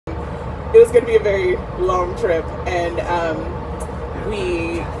it was going to be a very long trip, and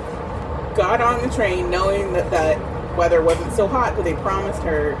we got on the train knowing that weather wasn't so hot, but they promised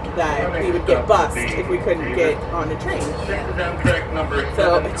her that we would get bused if we couldn't get on the train.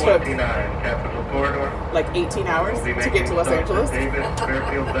 So it took like 18 hours to get to Los Angeles.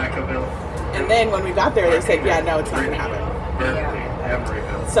 And then when we got there, they said, yeah, no, it's not going to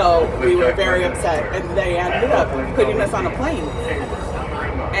happen. So we were very upset, and they ended up putting us on a plane.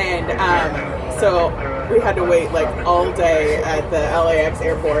 And so we had to wait like all day at the LAX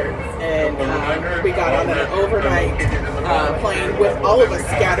airport, and we got on an overnight plane with all of us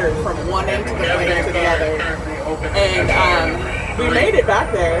scattered from one end of the plane to the other. And we made it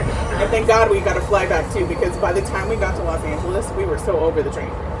back there, and thank God we got to fly back too, because by the time we got to Los Angeles, we were so over the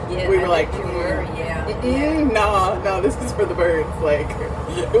train. Yeah, we were like, no, this is for the birds. Like,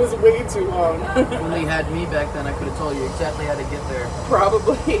 it was way too long. If only had me back then, I could have told you exactly how to get there.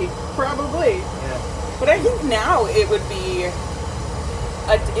 Probably. Yeah. But I think now it would be,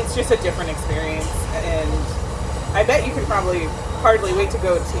 it's just a different experience, and I bet you could probably hardly wait to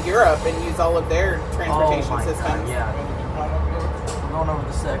go to Europe and use all of their transportation systems. God, yeah. I'm going over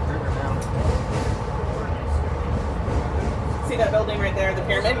the Sac River now. See that building right there, the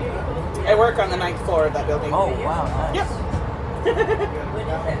pyramid? I work on the 9th floor of that building. Oh, wow. Nice. Yep.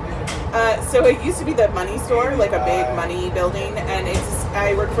 So it used to be the money store, like a big money building, and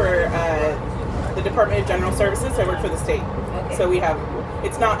I work for the Department of General Services. I work for the state. Okay. So we have,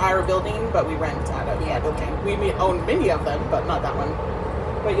 it's not our building, but we rent out of that building. We own many of them, but not that one.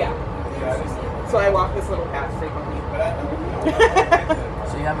 But yeah. So I walk this little path frequently.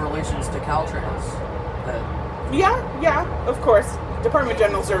 So you have relations to Caltrans? Yeah, of course. Department of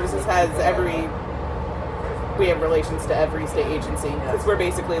General Services has we have relations to every state agency, because we're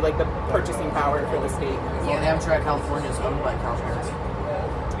basically like the purchasing power for the state. Well, Amtrak California is owned by Caltrans.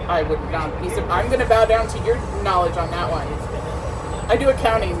 I would not be I'm going to bow down to your knowledge on that one. I do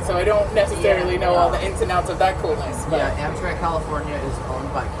accounting, so I don't necessarily know all the ins and outs of that coolness. But. Yeah, Amtrak California is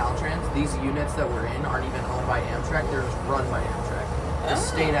owned by Caltrans. These units that we're in aren't even owned by Amtrak, they're just run by Amtrak. The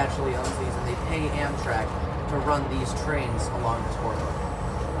state actually owns these, and they pay Amtrak to run these trains along this corridor.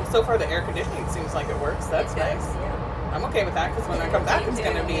 So far, the air conditioning seems like it works. That's nice. Yeah. I'm okay with that, because when I come back, it's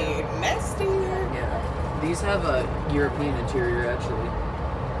going to be nasty. Yeah. These have a European interior, actually.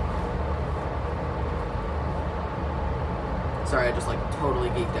 Sorry, I just like totally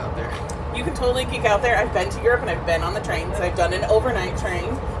geeked out there. You can totally geek out there. I've been to Europe, and I've been on the trains. I've done an overnight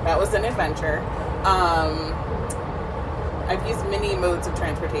train. That was an adventure. I've used many modes of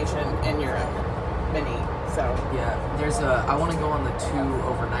transportation in Europe. Many. So yeah, I want to go on the 2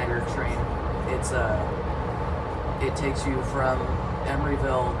 overnighter train. It takes you from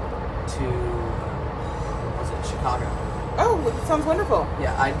Emeryville to Chicago. Oh, it sounds wonderful.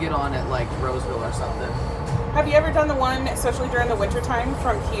 Yeah, I'd get on at like Roseville or something. Have you ever done the one, especially during the wintertime,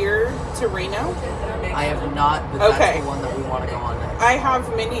 from here to Reno? I have not, but that's the one that we want to go on next. I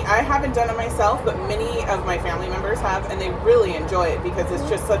haven't done it myself, but many of my family members have, and they really enjoy it because it's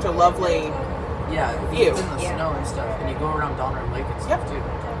just such a lovely view. It's in the snow and stuff, and you go around Donner Lake and stuff too.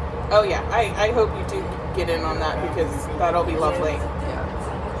 Oh yeah, I hope you do get in on that, because that'll be lovely.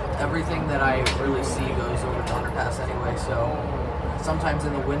 Yeah. Everything that I really see goes over Donner Pass anyway, so sometimes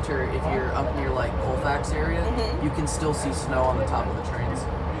in the winter, if you're up near like Colfax area, you can still see snow on the top of the trains.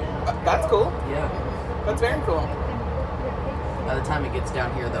 That's cool. Yeah. That's very cool. By the time it gets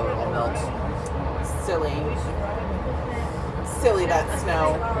down here, though, it all melts. Silly that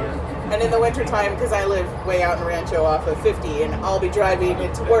snow. Yeah. And in the wintertime, because I live way out in Rancho off of 50, and I'll be driving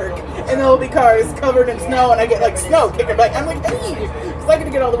into work, and there'll be cars covered in snow, and I get like snow kicking back. I'm like, hey, because I got to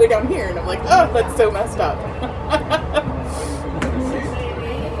get all the way down here, and I'm like, oh, that's so messed up.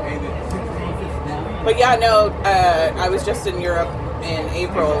 But yeah, no, I was just in Europe in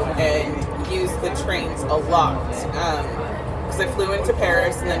April and used the trains a lot. Because I flew into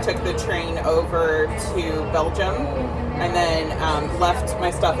Paris and then took the train over to Belgium, and then left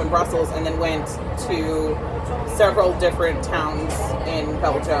my stuff in Brussels, and then went to several different towns in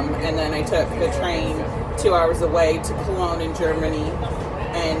Belgium, and then I took the train 2 hours away to Cologne in Germany,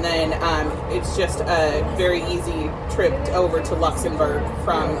 and then it's just a very easy trip over to Luxembourg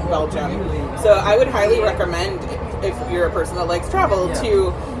from Belgium. So I would highly recommend, if you're a person that likes travel,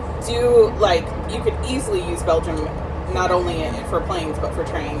 to do, like, you could easily use Belgium not only for planes but for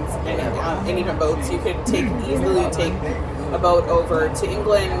trains and even boats. You could easily take a boat over to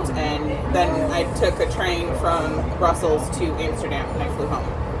England, and then I took a train from Brussels to Amsterdam and I flew home.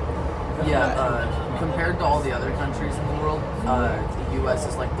 Yeah, compared to all the other countries in the world, the U.S.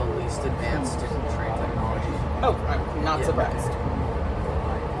 is like the least advanced in train technology. Oh, I'm not surprised.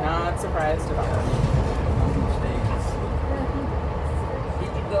 Not surprised at all.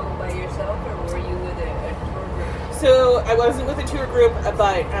 Did you go by yourself, or were you with a tour group? So I wasn't with a tour group,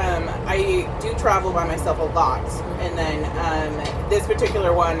 but I do travel by myself a lot. And then this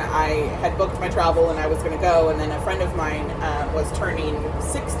particular one, I had booked my travel and I was going to go. And then a friend of mine was turning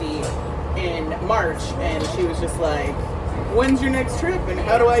 60 in March, and she was just like, when's your next trip and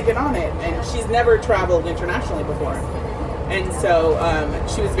how do I get on it? And she's never traveled internationally before. And so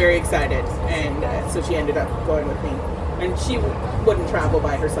she was very excited, and so she ended up going with me. And she wouldn't travel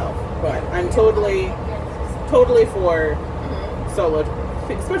by herself, but I'm totally for solo,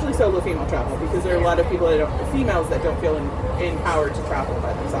 especially solo female travel, because there are a lot of people females that don't feel empowered to travel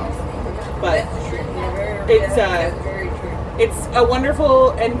by themselves. But it's a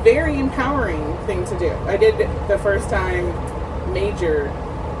wonderful and very empowering thing to do. I did the first time major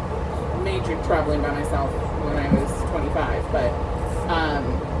traveling by myself when I was 25, but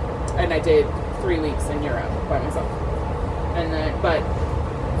and I did 3 weeks in Europe by myself. And then, but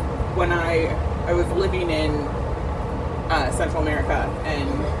when I was living in Central America, and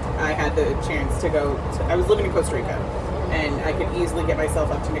I had the chance to go I was living in Costa Rica, and I could easily get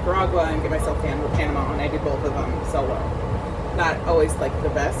myself up to Nicaragua and get myself down to Panama, and I did both of them solo. Not always like the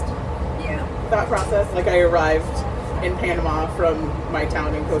best thought process. Like, I arrived in Panama from my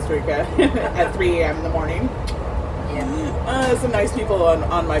town in Costa Rica at 3 a.m. in the morning. Some nice people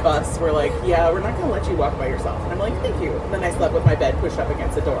on my bus were like, yeah, we're not going to let you walk by yourself. And I'm like, thank you. And then I slept with my bed pushed up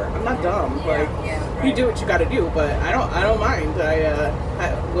against the door. I'm not dumb. You do what you got to do, but I don't mind.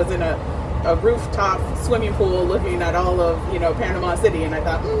 I was in a rooftop swimming pool looking at all of, Panama City, and I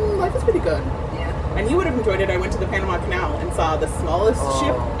thought, life is pretty good. And you would have enjoyed it. I went to the Panama Canal and saw the smallest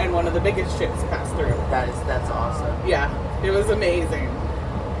ship and one of the biggest ships pass through. That's awesome. Yeah, it was amazing.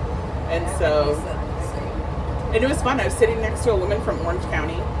 And and it was fun. I was sitting next to a woman from Orange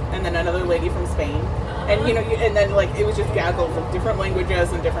County, and then another lady from Spain, and and then like it was just gaggles of different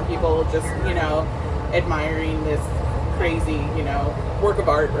languages and different people just admiring this crazy work of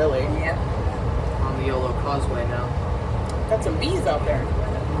art, really. Yeah. On the Yolo Causeway now. Got some bees out there.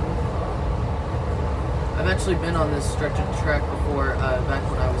 I've actually been on this stretch of track before, back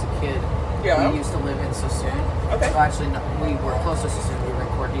when I was a kid. Yeah. We used to live in Sassoon. Okay. So actually, we were close to Sassoon. We were in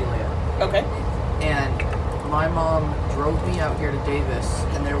Cordelia. Okay. And my mom drove me out here to Davis,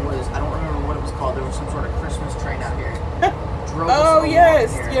 and there was, I don't remember what it was called, there was some sort of Christmas train out here. Drove us along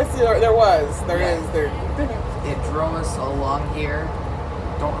yes, here. yes, there was. There is. It drove us along here.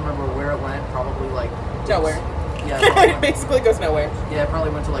 Don't remember where it went. Probably like nowhere. Yeah. It basically goes nowhere. Yeah, it probably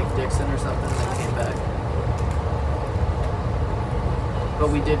went to like Dixon or something, and then came back. But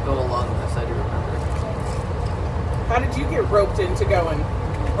we did go along this, I do remember. How did you get roped into going?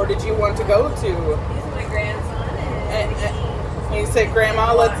 Or did you want to go to? He's my grandson, and you said,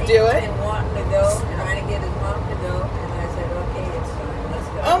 Grandma, let's do it? And wanting to go, trying to get his mom to go, and I said, okay, it's fine, let's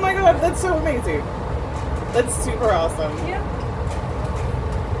go. Oh my God, that's so amazing. That's super awesome. Yeah.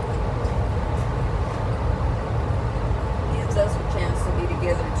 Gives us a chance to be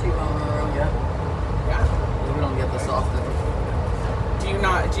together too on our own. Yeah. We don't get this often. Do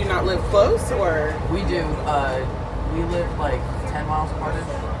you not live close, or? We do. We live like 10 miles apart.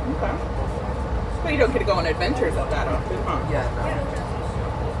 Okay. But you don't get to go on adventures like that often, huh? Yeah, no.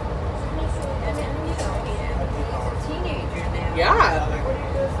 And then, he's a teenager now. Yeah.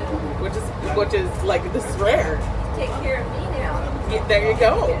 Which is like, this is rare. Take care of me now. Yeah, there you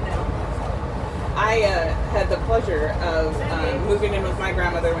go. I had the pleasure of moving in with my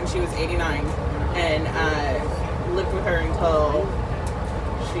grandmother when she was 89, and lived with her until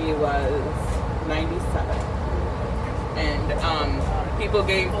she was 97. And people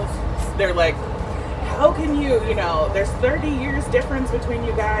they're like, how can you, there's 30 years difference between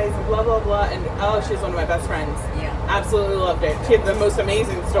you guys, and blah, blah, blah. And she's one of my best friends. Yeah. Absolutely loved it. She had the most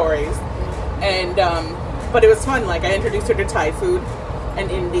amazing stories. And, but it was fun. Like, I introduced her to Thai food and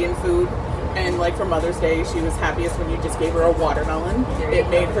Indian food. And, like, for Mother's Day, she was happiest when you just gave her a watermelon. It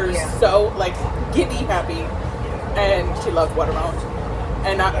made her so, like, giddy happy. And she loved watermelon.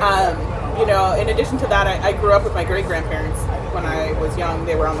 And, in addition to that, I grew up with my great-grandparents. When I was young,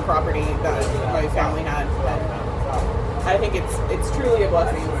 they were on the property that my family had. And I think it's truly a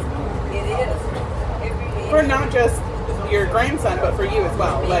blessing. It is. For not just your grandson, but for you as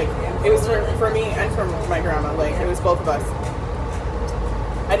well. Like, it was for me and for my grandma. Like, it was both of us.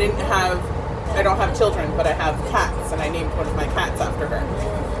 I don't have children, but I have cats, and I named one of my cats after her.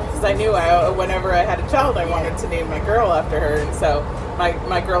 Because I knew whenever I had a child, I wanted to name my girl after her. And so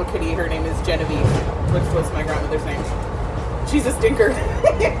my girl kitty, her name is Genevieve, which was my grandmother's name. She's a stinker.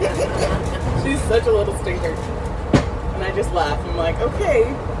 She's such a little stinker. And I just laugh. I'm like, okay,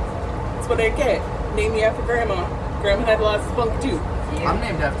 what I get. Name me after Grandma. Grandma had lots of spunk too. I'm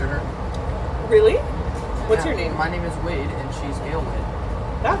named after her. Really? What's Yeah, your name? My name is Wade, and she's Gail Wade.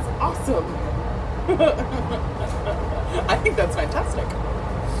 That's awesome. I think that's fantastic.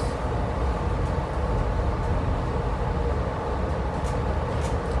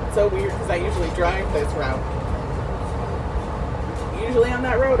 It's so weird because I usually drive this route. Usually on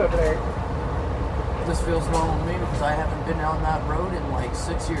that road over there. This feels normal to me because I haven't been on that road in like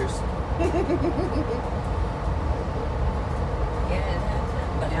 6 years.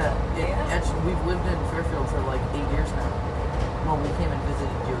 Actually, we've lived in Fairfield for like 8 years now. Well, we came and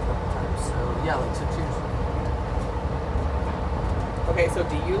visited you a couple times, so yeah, like 6 years. Okay, so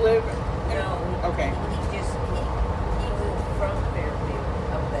do you live? No. Okay. He moved from Fairfield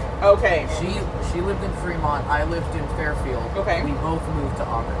up there. Okay. She lived in Fremont. I lived in Fairfield. Okay. We both moved to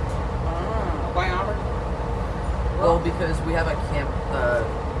Auburn. Why Auburn? Well, because we have a camp.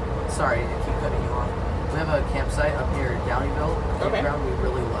 Sorry to keep cutting you off. We have a campsite up near Downeyville, a campground we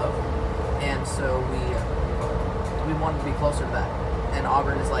really love, and so we wanted to be closer to that. And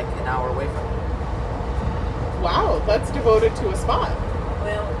Auburn is like an hour away from it. Wow, that's devoted to a spot.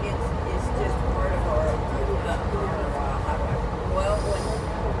 Well, it's just part of our highway. Well, when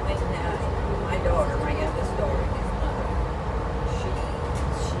my daughter, my youngest daughter, his mother,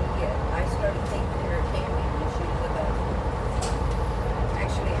 I started taking her camping when she was about,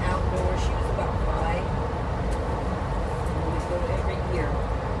 actually outdoors, she was about 5. And we'd go every year.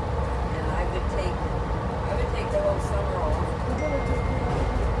 And I would take the whole summer off.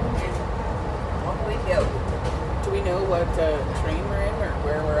 And off we go. Do we know what train we're in or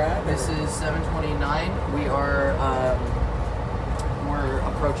where we're at? This is 7:29. We are we're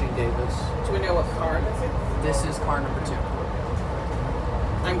approaching Davis. Do we know what car this is? This is car number 2.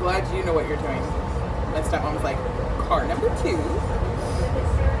 I'm glad you know what you're doing. My stepmom was like, car number 2.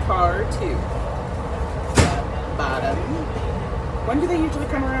 Car 2. Bottom. When do they usually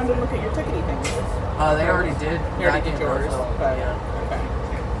come around and look at your tickety things? They already did. They already did yours, Roseville. but Yeah. okay.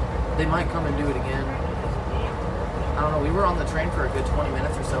 They might come and do it again. I don't know. We were on the train for a good 20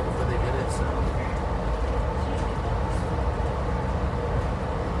 minutes or so before they did it. So.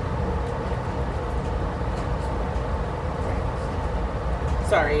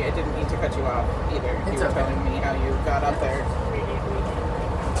 Sorry, I didn't mean to cut you off either. You It's were okay. telling me how you got up there.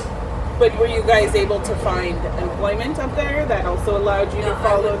 But were you guys able to find employment up there that also allowed you to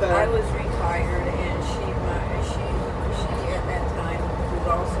follow the... I was retired, and she at that time was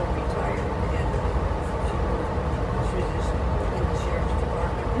also retired, and she was just in the sheriff's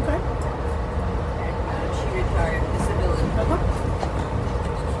department. Okay. And she retired disability.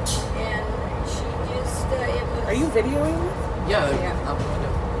 And she just it was. Are you videoing this? Yeah.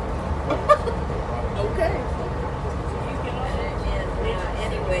 Okay.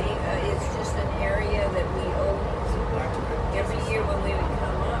 Anyway, it's just an area that we always, every year when we would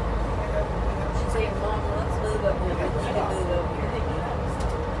come up, she'd say, Mom, let's move up here. We need to move up here.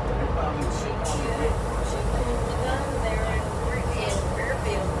 She moved down there in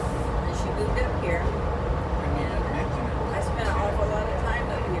Fairfield, and she moved up here. And I spent an awful lot of time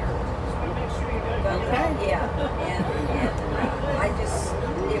up here. But, yeah, and I just,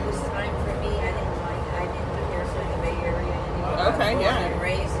 it was time for me. I didn't care for the Bay Area anymore. Okay, yeah. I was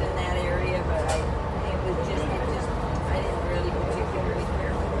raised in that area, but I didn't really particularly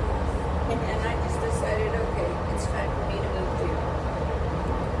care for it. And I just decided, okay, it's time for me to move here.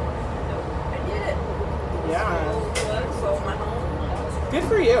 So I did it. Yeah. Sold my home. Good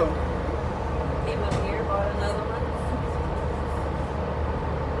for you. Came up here, bought another one.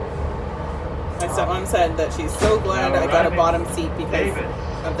 My stepmom said that she's so glad I got a bottom seat because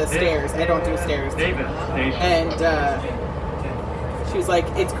of the stairs. I don't do stairs. And she was like,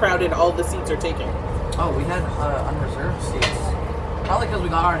 it's crowded, all the seats are taken. Oh, we had unreserved seats. Probably because we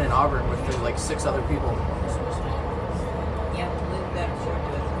got on in Auburn with like 6 other people. Yeah, moved that short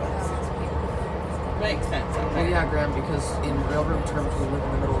with about 6 people. Makes sense. Well, Okay. yeah, Graham, because in railroad terms, we live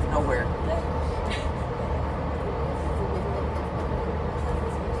in the middle of nowhere.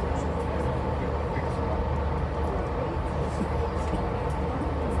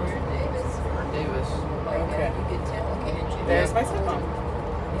 Davis. Okay. You could tell, can't you? There's my stepmom.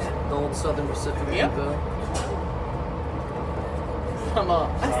 The old Southern Pacific Yep. Depot. Come on.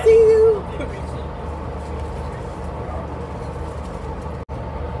 I see you.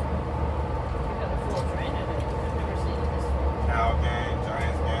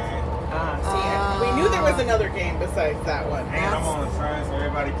 See, we knew there was another game besides that one. And I'm on the train so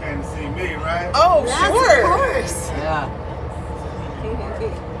everybody can see me, right? Oh, Yes, sure. of course. Yeah.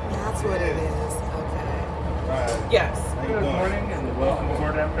 That's what it is. Okay. Right. Yes. How you Good doing? morning and welcome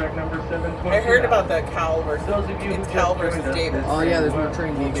aboard Amtrak number 729. I heard about the Cal versus Those of you who it's Cal just joined versus us, Davis. this Oh, yeah, there's train no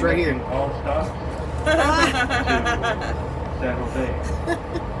train will geeks be right here. making all stops to San Jose.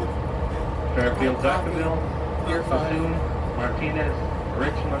 Fairfield, Vacaville, You're fine. Bassoon, Martinez,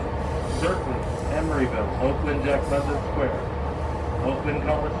 Richmond, Berkeley, Emeryville, Oakland, Jack London Square, Oakland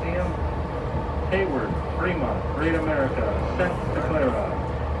Coliseum, Hayward, Fremont, Great America, Santa Clara,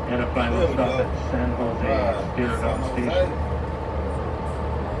 and a final There we stop go. at San Jose, Right. Spiridon San Station. Jose.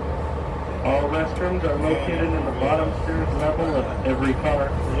 All restrooms are located in the bottom stairs level of every car.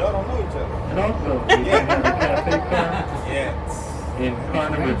 Y'all don't know each other. And also, you can have a cafe car Yes. in car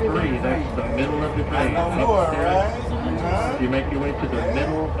number 3. That's the middle of the train. No more, Upstairs. right? Huh? You make your way to the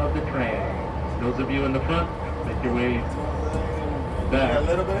middle of the train. Those of you in the front, make your way back. A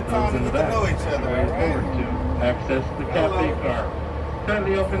little bit of Those time to in the get to back, know each make other, your way right? forward to access the cafe car.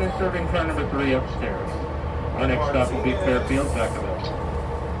 Currently open and serving car number 3 upstairs. Our next stop will be Fairfield, Vacaville.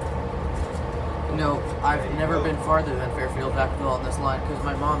 You know, I've never been farther than Fairfield, Vacaville on this line because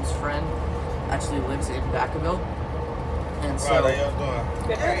my mom's friend actually lives in Vacaville. And so, Right, how y'all doing?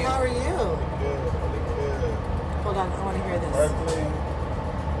 Good, Good, how are you? Good, really good. Hold on, I want to hear this. Berkeley.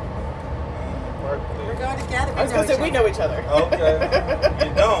 We're Berkeley. going together. I was gonna say we know each other. Okay.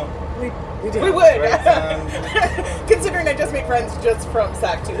 You don't. We do. We would. Great time. Considering I just made friends just from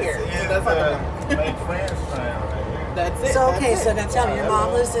SAC to here. So that's not a make friends time right here. That's it. So, that's okay, it. so now tell me, your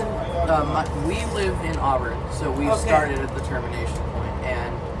mom lives in... we live in Auburn, so we Okay. started at the termination point.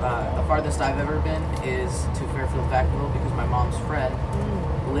 And the farthest I've ever been is to Fairfield, Vacaville because my mom's friend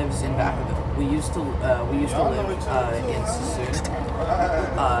lives in Vacaville. We used to live in Sassoon,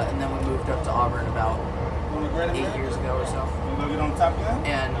 and then we moved up to Auburn about 8 years ago or so. You gonna get on top of that?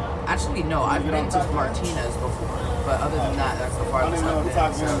 And actually, no, I've been to Martinez before, but other than that, that's the I don't farthest even know I've if been.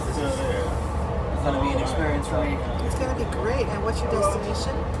 top So is this still is there. going to be an experience for me. It's going to be great. And what's your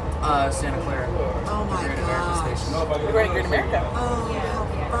destination? Santa Clara. Oh, my Great American gosh. Station. We're going to Great America. Oh, how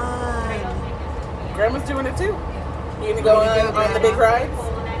fun. Grandma's doing it too. You gonna go on the big rides?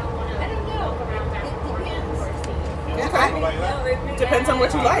 Okay. Depends on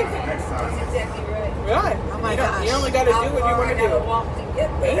what you like. Next time. That's exactly right. Right. Oh my gosh. You only got to do what you want to do. Walk to get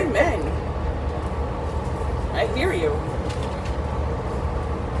there. Amen. I hear you.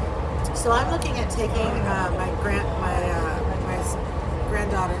 So I'm looking at taking my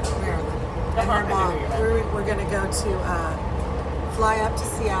granddaughter to Maryland and her mom. We're going to go to fly up to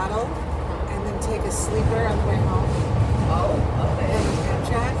Seattle and then take a sleeper on the way home. Oh, okay. And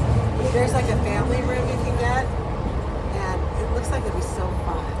Amtrak. There's like a family room you can get, and it looks like it'd be so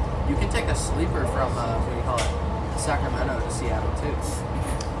fun. You can take a sleeper from, what do you call it, Sacramento to Seattle, too.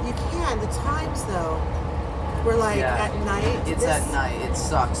 You can. The times though were like Yeah. at night. It's at night. It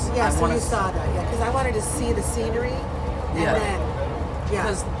sucks. Yeah, I so wanna you saw that. Yeah, because I wanted to see the scenery, and Yeah. then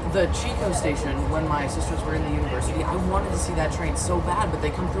Because the Chico station, when my sisters were in the university, I wanted to see that train so bad, but they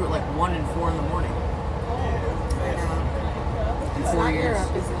come through at like 1 and 4 in the morning. I know. In It's 4 not years.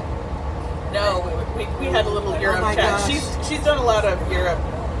 Europe, is it? No, we had a little Europe my chat. gosh. She's done a lot of Europe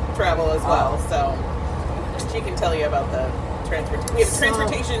travel as well, so she can tell you about the transport. We have a So-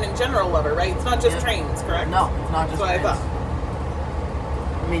 transportation in general lover, right? It's not just Yeah. trains, correct? No, it's not That's just what I trains. thought.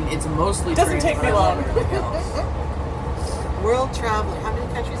 I mean, it's mostly Doesn't trains, take but me I love long. everything else. World traveler. How many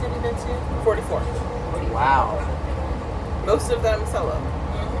countries have you been to? 44. Wow. Most of them solo.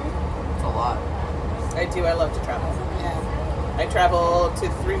 It's a lot. I do. I love to travel. Yeah. I travel to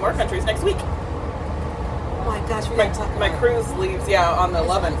 3 more countries next week. Oh my gosh, we My, gotta talk about my it. cruise leaves, on the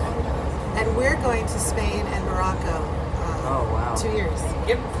 11th. And we're going to Spain and Morocco. Oh, wow. 2 years.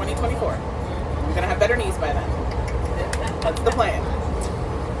 Yep, 2024. I'm gonna have better knees by then. That's the plan.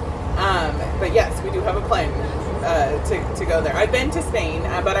 But yes, we do have a plan to go there. I've been to Spain,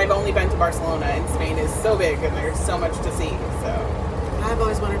 but I've only been to Barcelona, and Spain is so big and there's so much to see. So I've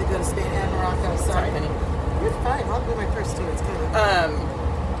always wanted to go to Spain and Morocco. So sorry, honey. You're fine. I'll do my purse too. It's kind of.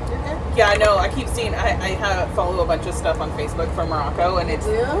 You're good. Yeah, I know. I keep seeing. I follow a bunch of stuff on Facebook from Morocco, and it's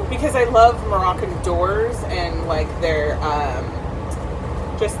Yeah? because I love Moroccan doors and like their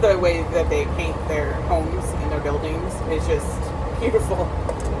just the way that they paint their homes and their buildings is just beautiful.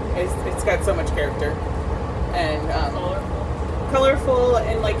 It's got so much character and colorful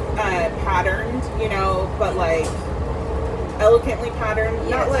and like patterned, but like elegantly patterned.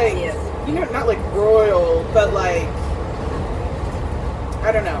 Not Yes, like yes. not like royal, but like.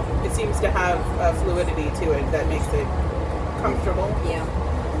 I don't know. It seems to have a fluidity to it that makes it comfortable, Yeah.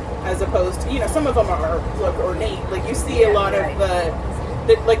 as opposed to some of them are look ornate. Like you see a Yeah, lot right. of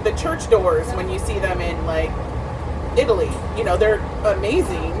the like the church doors when you see them in like Italy. You know, they're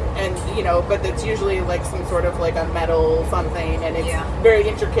amazing, and you know, but it's usually like some sort of like a metal something, and it's very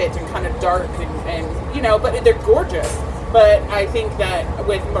intricate and kind of dark, and you know, but they're gorgeous. But I think that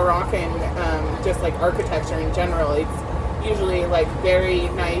with Moroccan, just like architecture in general, it's usually like very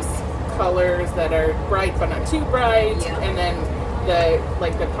nice colors that are bright but not too bright, and then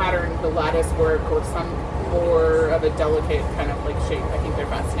the pattern, the lattice work, or some more of a delicate kind of like shape. I think they're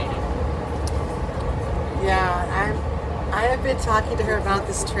fascinating. Yeah, I have been talking to her about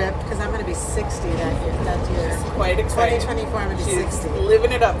this trip because I'm going to be 60 that year. Quite excited. 2024, I'm going to be 60.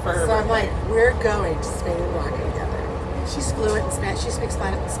 Living it up for her. So I'm like, we're going to Spain and Morocco together. She's fluent in Spanish. She speaks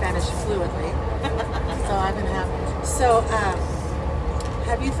Spanish fluently. So I'm going to have. So,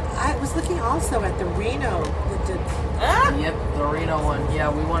 have you? I was looking also at the Reno. Yep, the Reno one. Yeah,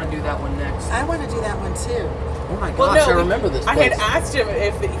 we want to do that one next. I want to do that one too. Oh my gosh, Well, no, I remember this place. I had asked him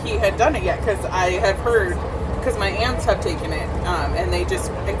if he had done it yet, because I have heard, because my aunts have taken it,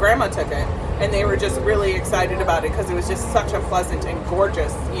 and Grandma took it, and they were just really excited about it because it was just such a pleasant and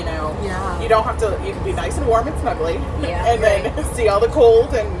gorgeous, you know. Yeah. You don't have to, you can be nice and warm and snuggly, and right. then see all the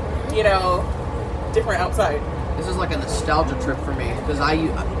cold and, you know, different outside. This is like a nostalgia trip for me because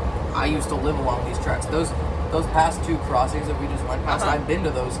I used to live along these tracks. Those past two crossings that we just went past, I've been to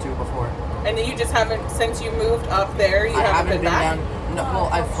those two before. And then you just haven't, since you moved up there, you haven't been back? No, well,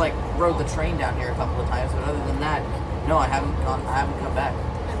 I've like rode the train down here a couple of times, but other than that, no, I haven't come back.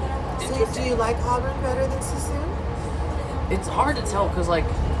 So do you like Auburn better than Sassoon? It's hard to tell because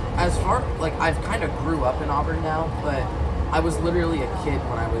I've kind of grew up in Auburn now, but I was literally a kid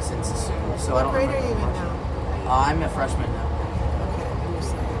when I was in Sassoon, so I don't What grade remember are you in much. now? I'm a freshman now. Okay, you're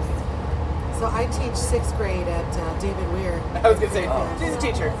serious. So I teach 6th grade at David Weir. I was going to say, she's a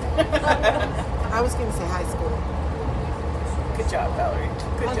teacher. I was going to say high school. Good job, Valerie.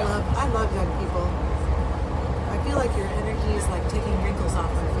 Good job. I love young people. I feel like your energy is like taking wrinkles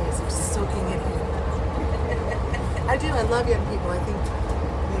off my face. I'm just soaking it in. I do. I love young people. I think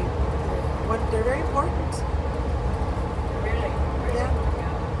they're very important. Really? Yeah.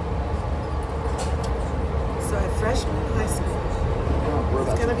 So at freshman in high school,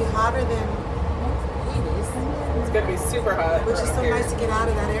 it's going to be hotter than Hades, It's going to be super hot. which is so here. nice to get out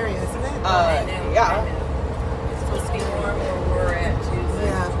of that area, isn't it? Yeah. It's supposed to be warm where we're at too.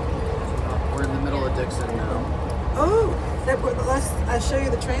 Yeah. We're in the middle of Dixon now. Oh, I'll show you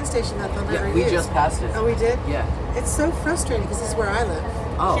the train station that they'll never Yeah, we use. just passed it. Oh, we did? Yeah. It's so frustrating because this is where I live.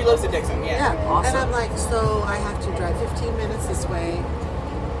 Oh. She lives in Dixon, yeah. Awesome. And I'm like, so I have to drive 15 minutes this way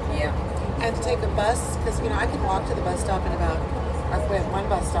Yeah. and to take a bus because, you know, I can walk to the bus stop in about, or we have one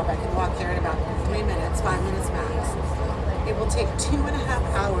bus stop, I can walk there in about 3 minutes, 5 minutes max. It will take 2.5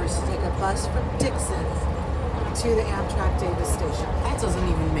 hours to take a bus from Dixon to the Amtrak Davis station. That doesn't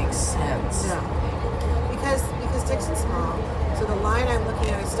even make sense. No. Because Dixon's small, so the line I'm looking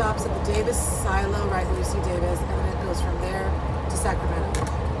at, it stops at the Davis silo, right where you see Davis, and then it goes from there to Sacramento.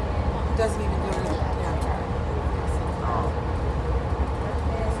 It doesn't even go to the Amtrak. Oh.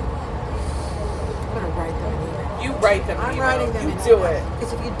 I'm gonna write them an email. You write them. I'm email. writing them You an do email. it.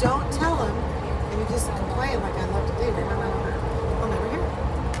 Because if you don't tell them, and you just complain like I love to do, then I'll never hear it.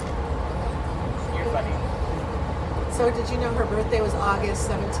 You're funny. So did you know her birthday was August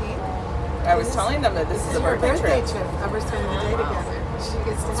 17th? I was telling them that this is a her birthday trip. trip. And we're spending the day together. She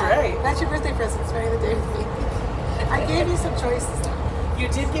gets to That's have, right. That's your birthday present, spending the day with me. I gave you some choices. You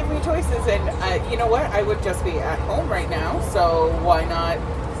did give me choices, and you know what? I would just be at home right now, so why not?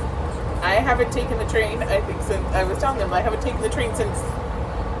 I haven't taken the train, I think, since I was telling them I haven't taken the train since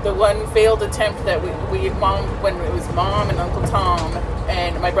the one failed attempt that we mom, when it was Mom and Uncle Tom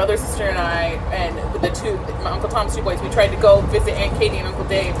and my brother, sister, and I, and my Uncle Tom's two boys, we tried to go visit Aunt Katie and Uncle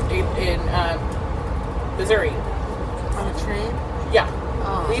Dave in Missouri. On a train? Yeah.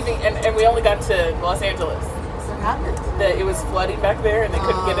 Oh. Leaving, and we only got to Los Angeles. What happened? It was flooding back there, and they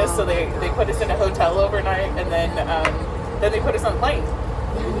couldn't get us, so they put us in a hotel overnight, and then they put us on a plane.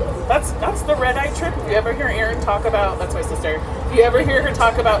 That's the red eye trip. If you ever hear Erin talk about, that's my sister. If you ever hear her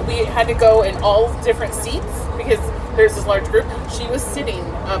talk about, we had to go in all different seats because there's this large group. She was sitting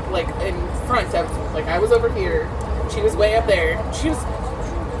up like in front of, like I was over here. She was way up there. She was,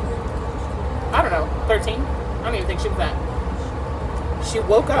 I don't know, 13. I don't even think she was that. She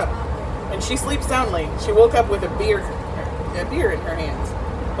woke up, and she sleeps soundly. She woke up with a beer in her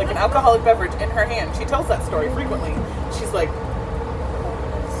hand, like an alcoholic beverage in her hand. She tells that story frequently. She's like,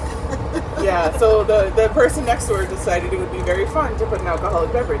 yeah. So the person next to her decided it would be very fun to put an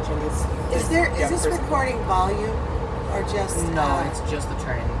alcoholic beverage in his. Is this recording volume or just? No, it's just the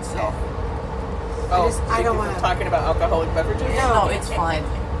train itself. Oh, I don't because want I'm talking about alcoholic beverages. No, it's fine.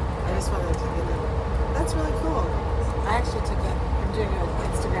 I just wanted to get it. That's really cool. I actually I'm doing an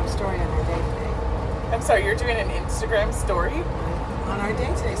Instagram story on our day today. I'm sorry, you're doing an Instagram story? On our day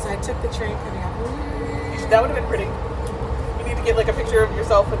today. So I took the train coming up. That would have been pretty. You need to get like a picture of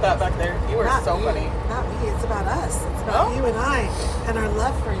yourself with that back there. You were so funny. Not me. It's about us. It's about you and I and our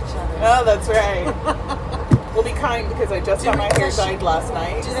love for each other. Oh, that's right. We'll be kind because I just got my hair dyed last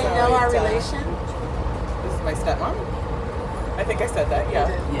night. Do they know our relation? This is my stepmom. I think I said that. Yeah.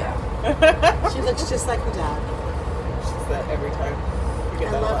 Yeah. She looks just like her dad. She says that every time. You get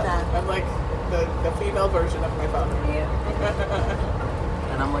I that a love lot. that. I'm like the female version of my father.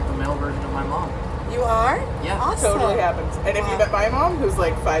 And I'm like the male version of my mom. You are? Yeah. Awesome. Totally happens. And if you met my mom, who's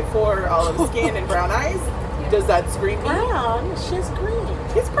like 5'4", olive skin and brown eyes, does that scream me? Brown? She's green.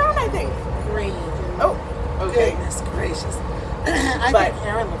 She's brown, I think. Green. Oh, okay. Goodness gracious. I But- think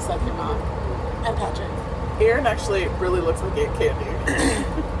Aaron looks like your mom. And Patrick. Aaron actually really looks like Aunt Candy.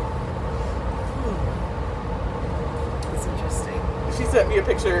 That's interesting. She sent me a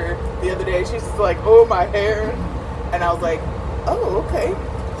picture the other day. She's just like, "Oh, my hair," and I was like, "Oh, okay."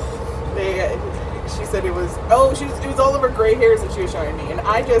 She said it was it was all of her gray hairs that she was showing me, and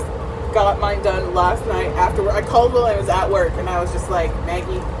I just got mine done last night after work. I called while I was at work, and I was just like,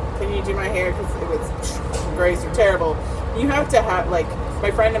 "Maggie, can you do my hair? Because it was grays are terrible." You have to have like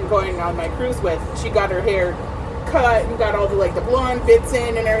my friend I'm going on my cruise with. She got her hair cut and got all the blonde bits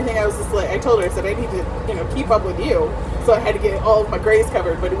in and everything. I was just like, I told her, I said, I need to keep up with you, so I had to get all of my grays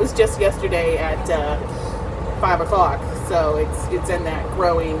covered. But it was just yesterday at 5 o'clock, so it's in that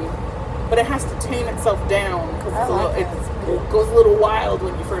growing. But it has to tame itself down because it goes a little wild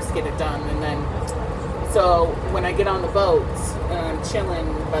when you first get it done, and then so when I get on the boat and I'm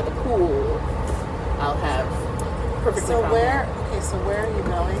chilling by the pool, I'll have perfectly. So calm where? hair. Okay, so where are you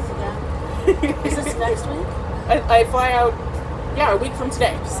going again? Is this next week? I fly out, a week from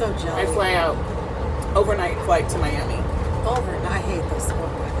today. So jelly. I fly out overnight flight to Miami. Overnight. I hate this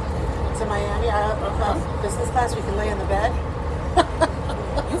one. To Miami, business class. We can lay on the bed.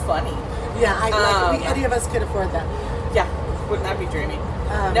 You funny. Yeah, any of us could afford that. Yeah, wouldn't that be dreamy?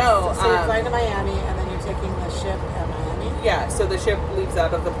 No. So you're flying to Miami, and then you're taking the ship at Miami. Yeah, so the ship leaves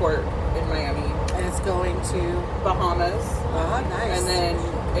out of the port in Miami. And it's going to Bahamas. Oh, nice. And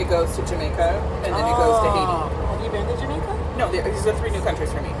then it goes to Jamaica, and then it goes to Haiti. Have you been to Jamaica? No, these are 3 new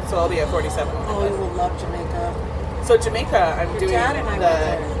countries for me, so I'll be at 47. Oh, you will love Jamaica. So Jamaica, I'm Your doing dad and I went the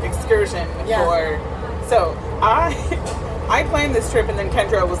there. excursion for. So I planned this trip, and then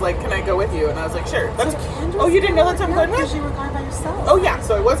Kendra was like, "Can I go with you?" And I was like, "Sure." Oh, you didn't know that's what I'm going with? Because you were going by yourself. Oh yeah,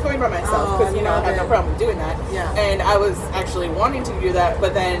 so I was going by myself because I had no problem doing that. Yeah. And I was actually wanting to do that,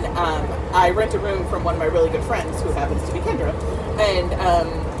 but then I rent a room from one of my really good friends who happens to be Kendra, and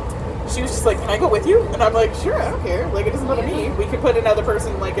she was just like, "Can I go with you?" And I'm like, "Sure, I don't care. Like, it doesn't bother me. We could put another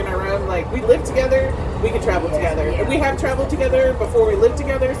person like in our room. Like, we live together. We could travel together. And we have traveled together before we lived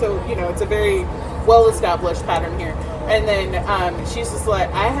together, so it's a very well-established pattern here." And then she's just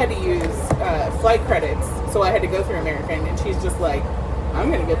like, I had to use flight credits, so I had to go through American, and she's just like,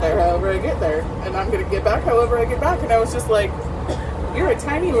 "I'm gonna get there however I get there, and I'm gonna get back however I get back." And I was just like, "You're a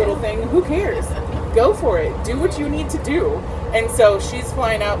tiny little thing. Who cares? Go for it. Do what you need to do." And so she's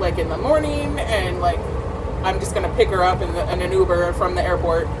flying out like in the morning, and like I'm just gonna pick her up in an Uber from the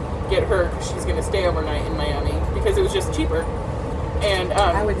airport, get her, because she's gonna stay overnight in Miami because it was just cheaper. And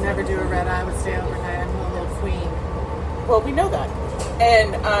I would never do a red eye. I would stay overnight. I'm a little queen. Well, we know that.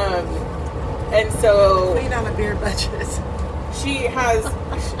 And so Queen on a beer budget. she has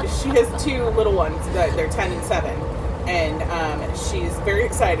 2 little ones that they're 10 and 7, and she's very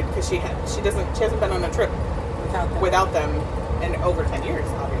excited because she hasn't been on a trip without them in over 10 years,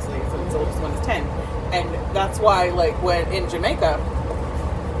 obviously. So the oldest one is 10, and that's why like when in Jamaica,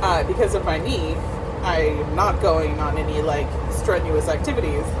 because of my knee, I'm not going on any like strenuous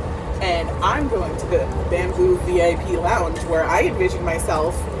activities. And I'm going to the Bamboo VIP Lounge, where I envision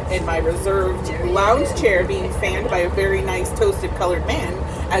myself in my reserved lounge chair being fanned by a very nice toasted colored man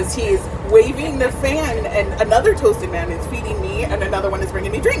as he is waving the fan, and another toasted man is feeding me, and another one is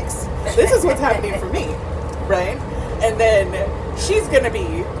bringing me drinks. This is what's happening for me, right? And then she's going to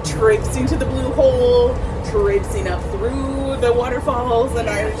be traipsing to the blue hole, traipsing up through the waterfalls, and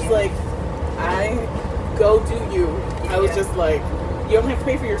I was just like, go do you. I was just like, you don't have to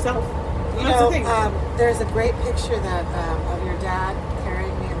pay for yourself. That's the thing. There's a great picture that of your dad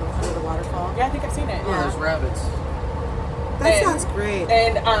carrying me under the waterfall. Yeah, I think I've seen it. Oh, there's rabbits. That sounds great.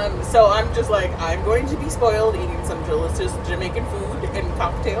 And so I'm just like, I'm going to be spoiled eating some delicious Jamaican food and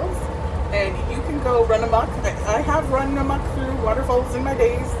cocktails. And you can go run amok. I have run amok through waterfalls in my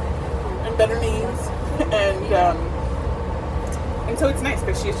days and better knees. And so it's nice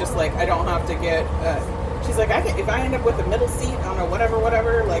because she's just like, I don't have to get she's like, if I end up with a middle seat on a whatever,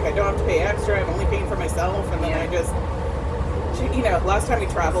 like I don't have to pay extra. I'm only paying for myself, and then I just, last time we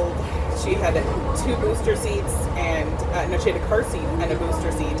traveled, she had 2 booster seats, and no, she had a car seat and a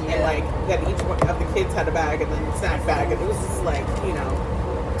booster seat, and like that each one of the kids had a bag and then a snack bag, and it was just like,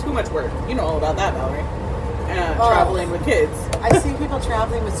 too much work. You know all about that, Valerie. Traveling with kids. I see people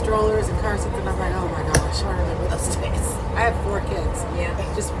traveling with strollers and car seats, and I'm like, oh my gosh, I remember those days. I have 4 kids. Yeah.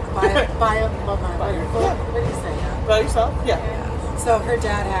 Just what do you say? By yourself? Yeah. So her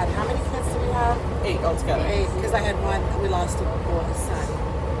dad had, how many kids did we have? 8 altogether. 8, because I had one, we lost a son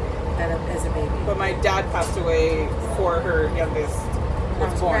as a baby. But my dad passed away before her youngest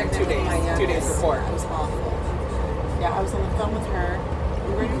was born, 2 days before. It was awful. Yeah, I was on the phone with her.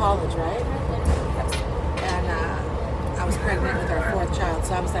 We were in college, right? And I was pregnant with our 4th child,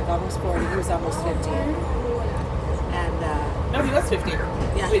 so I was like almost 40. He was almost 50. And no, he was 50.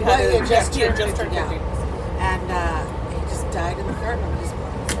 Yeah, he had just turned 50. Yeah. And he just died in the car. He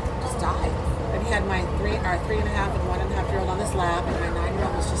just died. And he had our 3.5 and 1.5-year-old on his lap, and my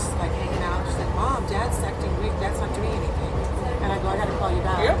 9-year-old was just like hanging out. She's like, Mom, Dad's acting weak. Dad's not doing anything. And I go, I gotta call you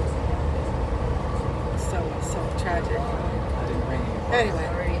back. Yep. So tragic. I didn't bring you. Anyway.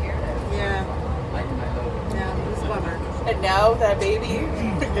 Already hear that. Yeah. I did my load. Yeah, it was a bummer. And now that baby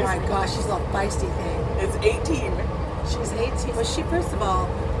Oh my gosh, she's a little feisty thing. is 18. She's 18. Well, first of all,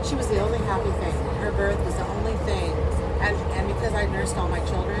 she was the only happy thing. Her birth was the only thing. And because I nursed all my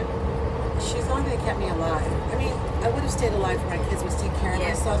children, she's the only thing that kept me alive. I mean, I would have stayed alive for my kids, was take care of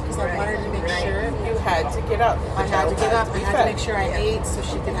myself, because I wanted to make sure. You had to get up. I had to get up. I had to make sure I Yeah. ate so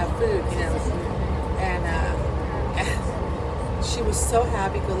she could have food, And she was so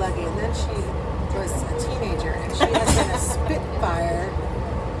happy-go-lucky. And then she was a teenager, and she has been a spitfire,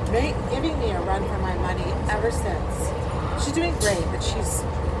 giving me a run for my money ever since. She's doing great, but she's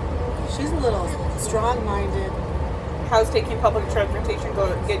a little strong-minded. How's taking public transportation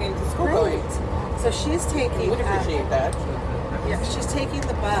getting to school going? So she's taking. You would appreciate that. Yeah, she's taking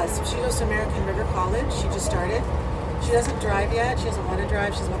the bus. She goes to American River College. She just started. She doesn't drive yet. She doesn't want to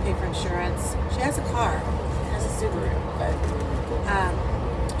drive. She doesn't want to pay for insurance. She has a car. She has a Subaru, but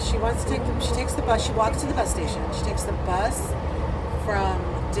she wants to take. She takes the bus. She walks to the bus station. She takes the bus from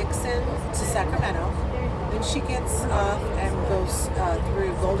Dixon to Sacramento. Then she gets off and goes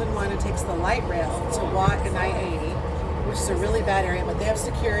through Golden One and takes the light rail to Watt and I-80, which is a really bad area, but they have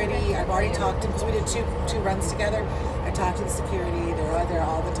security. I've already talked to them, because we did two runs together. I talked to the security. They're there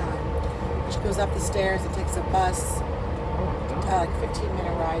all the time. She goes up the stairs and takes a bus, like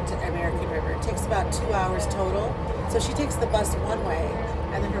 15-minute ride to American River. It takes about 2 hours total. So she takes the bus one way,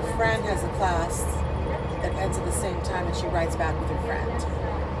 and then her friend has a class that ends at the same time, and she rides back with her friend.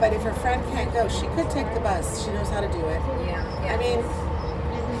 But if her friend can't go, she could take the bus. She knows how to do it. Yeah. I mean,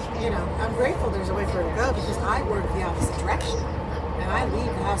 I'm grateful there's a way for her to go, because I work the opposite direction. And I leave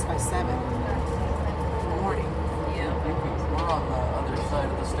the house by 7 in the morning. Yeah. We're on the other side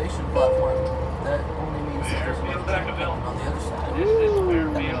of the station platform. That only means that there's another train coming on the other side.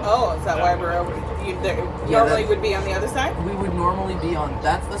 Oh, is that why we're over? Normally would be on the other side? We would normally be on,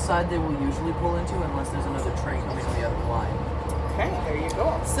 that's the side they will usually pull into unless there's another train coming on the other line. Okay, there you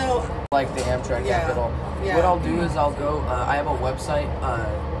go. So, Like the Amtrak capital. Yeah. What I'll do is I'll go, I have a website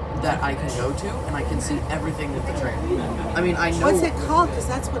that I can go to, and I can see everything with the train. I mean, I know... what's it called? Because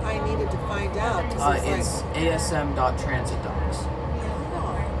that's what I needed to find out. 'Cause It's asm.transitdocs.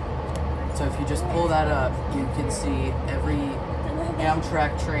 So if you just pull that up, you can see every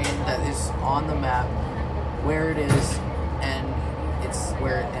Amtrak train that is on the map, where it is, and it's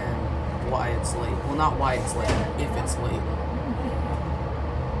where and why it's late. Well, not why it's late, if it's late.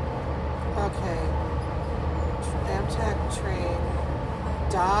 Okay. Amtrak train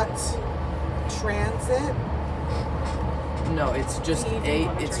dot transit. No, it's just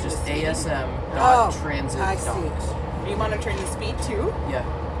asm Oh, dot transit I docs. see. Are you monitoring the speed too? Yeah.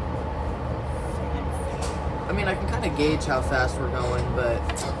 I mean, I can kind of gauge how fast we're going, but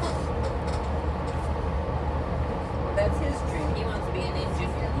Well, that's his dream. He wants to be an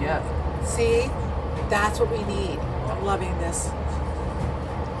engineer. yeah. See, that's what we need. I'm loving this.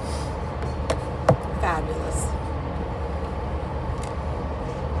 Fabulous.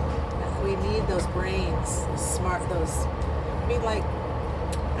 We need those brains, smart, those. I mean, like,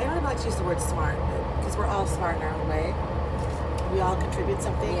 I don't like to use the word smart, because we're all smart in our own way. We all contribute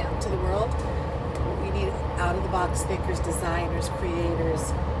something to the world. We need out-of-the-box thinkers, designers,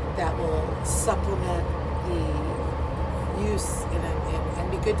 creators that will supplement the use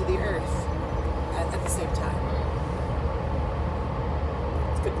and be good to the earth at the same time.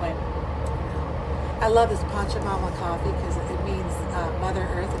 It's a good plan. I love this Pachamama coffee because it means Mother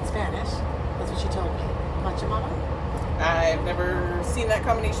Earth in Spanish. That's what she told me. Bunch of Mama? I've never seen that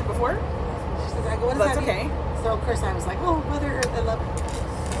combination before. She says, I go, what does That's that okay. mean? So of course I was like, oh, Mother Earth, I love it.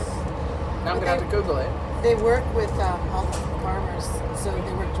 Now I'm But gonna have to Google it. They work with all the farmers, so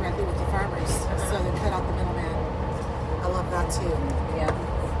they work directly with the farmers. So they cut out the middleman. I love that too. Yeah.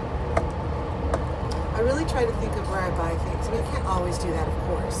 I really try to think of where I buy things. I mean, I can't always do that, of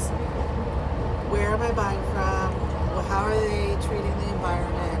course. Where am I buying from? Well, how are they treating the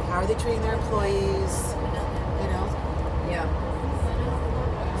environment? How are they treating their employees? You know? Yeah.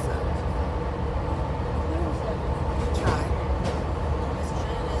 So, try.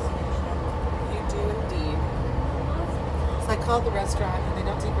 You do indeed. So I called the restaurant and they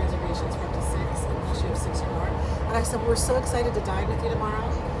don't take reservations for up to 6 unless you have 6 or more. And I said, we're so excited to dine with you tomorrow.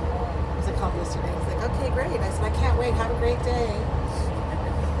 Because I called yesterday. He's like, okay, great. I said, I can't wait. Have a great day.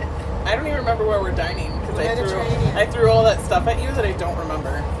 I don't even remember where we're dining because Mediterranean. I threw all that stuff at you that I don't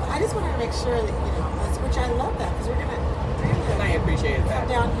remember. I just wanted to make sure that, you know, which I love that because we're gonna And I appreciate come that.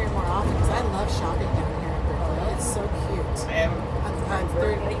 down here more often because I love shopping down here in Berkeley. It's so cute. I am. On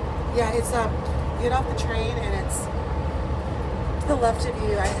Berkeley? Yeah, it's you get off the train and it's to the left of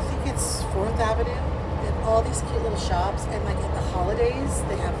you. I think it's 4th Avenue. They have all these cute little shops and like at the holidays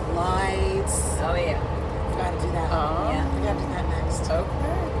they have lights. Oh yeah. Gotta do that. Yeah. We gotta do that next.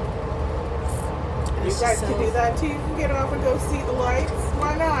 Okay. And You it's guys just can do that too. You can get off and go see the lights.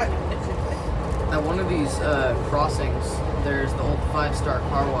 Why not? At one of these crossings, there's the old 5-star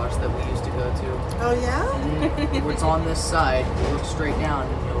car wash that we used to go to. Oh yeah? It's on this side. You look straight down,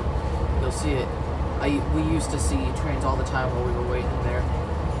 and you'll see it. We used to see trains all the time while we were waiting there.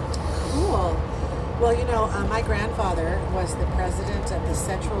 Cool. Well, you know, my grandfather was the president of the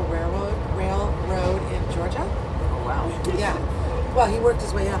Central Railroad in Georgia. Oh wow! Yeah. Well, he worked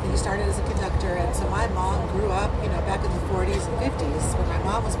his way up. He started as a conductor, and so my mom grew up, you know, back in the 40s and 50s. When my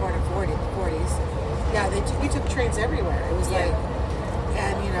mom was born in the 40s, yeah, we took trains everywhere. It was like,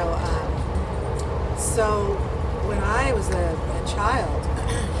 and you know, so when I was a child,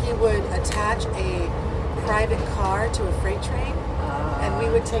 he would attach a private car to a freight train, and we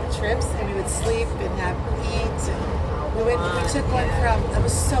would take trips, and we would sleep and have eat. And we took one from. It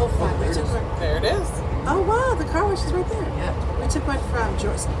was so fun. We took one. There it is. Oh wow, the car wash is right there. Yeah. We took one from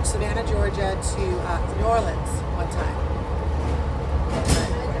Savannah, Georgia to New Orleans one time.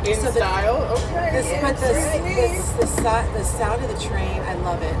 In So style. Okay. The sound of the train, I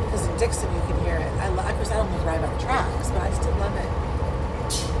love it. Because in Dixon you can hear it. Of course, I don't live right by the tracks, but I still love it.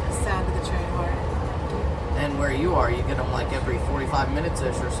 The sound of the train horn. And where you are, you get them like every 45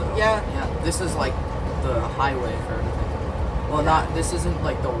 minutes-ish or so. Yeah. Yeah. This is like the highway for everything. Well, this isn't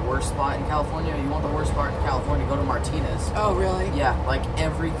like the worst spot in California. You want the worst spot in California, go to Martinez. Oh really? Yeah, like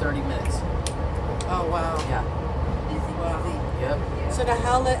every 30 minutes. Oh wow. Yeah. Yep. So now,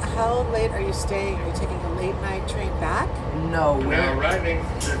 how late are you staying? Are you taking a late night train back? No, We're arriving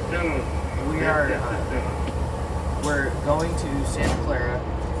soon. we're going to Santa Clara.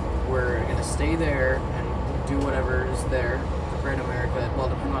 We're gonna stay there and do whatever is there, the Great America. Well,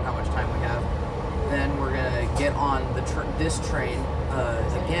 depending on how much time we have. Then we're gonna get on this train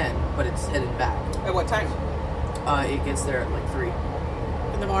again, but it's headed back. At what time? It gets there at like 3.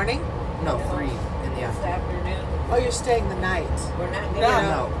 In the morning? No, 3 in the This afternoon. afternoon. Oh, you're staying the night. We're not No, gonna.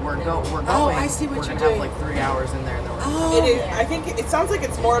 No, we're going. Oh, I see what we're you're gonna doing. have like 3 hours in there, and then we're Oh. It is. I think it sounds like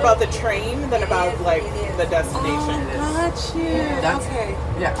it's more about the train than about like the destination. Oh, got you. That's- Okay.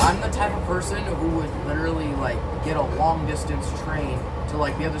 Yeah, I'm the type of person who would literally like get a long distance train to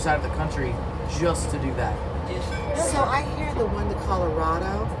like the other side of the country just to do that. So I hear the one to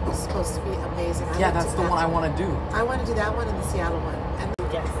Colorado is supposed to be amazing. I Yeah, looked that's at the that. one I want to do. I want to do that one and the Seattle one. And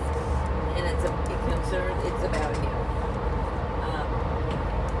Yes. And it's about him.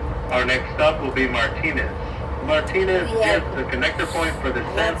 Our next stop will be Martinez. Martinez We have- is the connector point for the I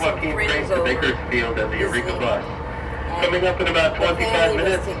San had some Joaquin friends train to over Bakersfield and the Eureka visiting. bus. And Coming up in about the 25 family was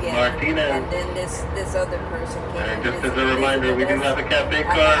minutes, together, Martinez. And then this other person came. And and just as visited a reminder, we do us have a cafe at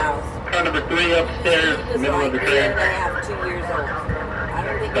the car. house. Car number 3 upstairs, He was middle like of the a year train. and a half, 2 years old. I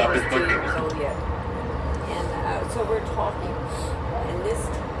don't think he Stop was is 2 booking. years old yet. And so we're talking, and this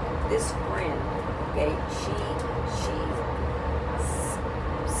friend, okay, she's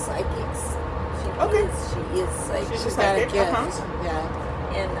psychics. Okay. She is psychic. she's got a psychic, gift. uh-huh.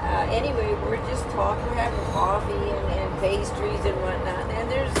 Yeah. And anyway, we're just talking, we're having coffee and pastries and whatnot. And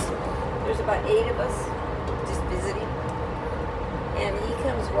there's about 8 of us just visiting. And he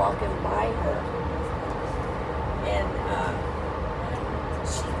comes walking by her. And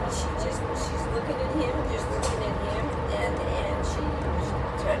she's looking at him, just looking at him. And she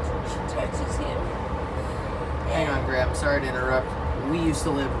touches him. Hang on, Graham. Sorry to interrupt. We used to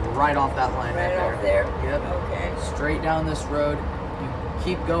live right off that line Right off there? Yep. Okay. Straight down this road. You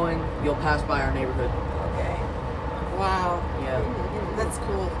keep going, you'll pass by our neighborhood. Okay. Wow. Yeah. That's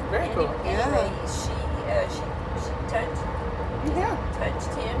cool. Very cool. Anyway, she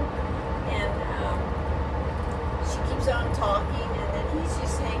touched him, and she keeps on talking, and then he's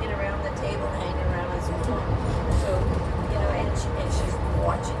just hanging around the table, hanging around his mom. So, you know, and she's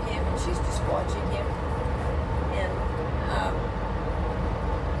watching him, and she's just watching him, and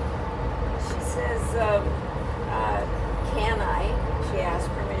she says, "Can I?" She asks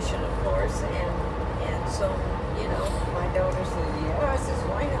permission, of course, and so, you know, my daughter says, "Yeah." I says,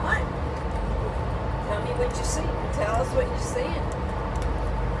 "Why not? Tell me what you see. Tell us what you're seeing."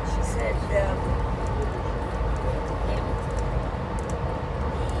 She said, he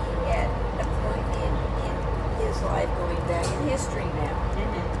at a point in his life, going back in history now, he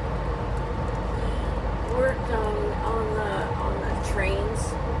worked on the trains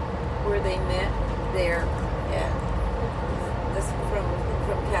where they met there at this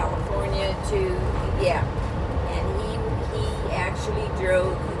from California to and he actually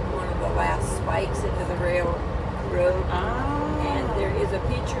drove one of the last spikes into the railroad. And there is a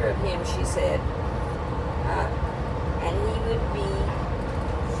picture of him, she said, and he would be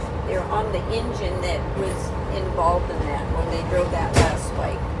there on the engine that was involved in that when they drove that last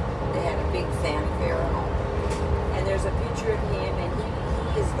spike. They had a big fanfare and all. And there's a picture of him, and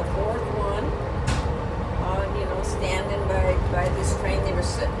he is the fourth one, you know, standing by this train. They were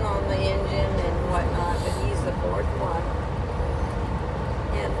sitting on the engine and whatnot, but he's the fourth one.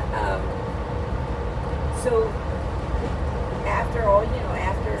 And so after all, you know,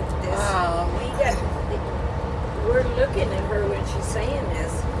 after this, we're looking at her when she's saying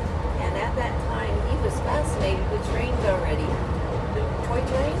this, and at that time he was fascinated with trains already, the toy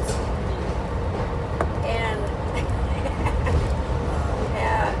trains, and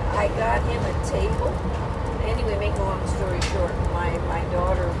I got him a table. Anyway, make a long story short, my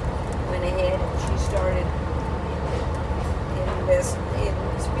daughter went ahead and she started in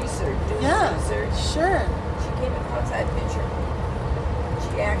research, doing research. Sure. She came across that picture.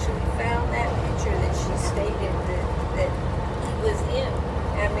 She actually found that picture that she stated that he was in.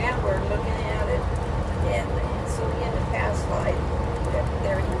 And now we're looking at it, and so in the past life,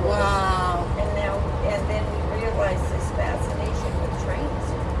 there he was. Wow. And then we realized this fascination with trains.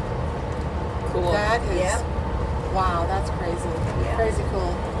 Cool. That is. Yeah. Wow, that's crazy. Yeah. Crazy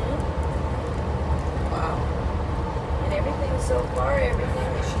cool. Wow. And everything so far, everything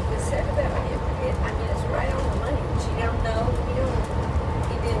that she has said about him, I mean, it's right on the money. She don't know, we don't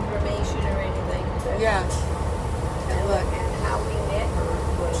give information or anything. But Yeah. And look. And how we met her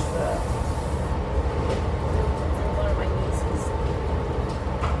was one of my nieces.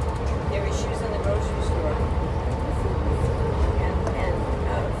 She was in the grocery store, and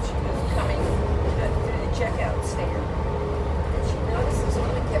she was coming through the checkout stand, and she noticed this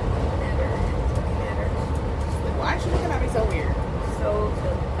woman kept looking at her and looking at her. Like, why is she looking at me so weird? So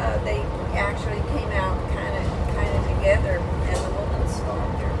they actually came out kind of together, and the woman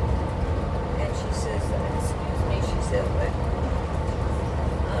stopped her, and she says, "Excuse me," she said, "but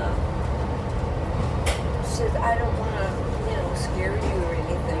she says, I don't want to, you know, scare you or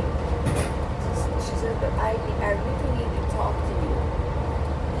anything." She said, "But I really need to talk to you."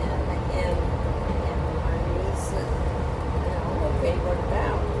 And my niece said, "You know, okay, what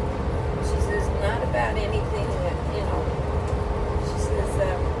about?" She says, "Not about anything that, you know." She says,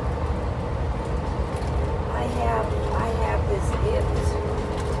 I have this gift,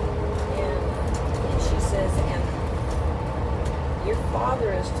 and she says, and your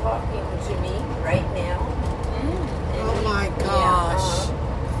father is talking to me right now." And Oh my gosh.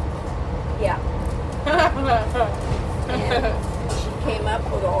 Yeah. And she came up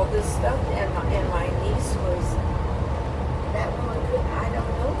with all this stuff, and my niece was, "That woman I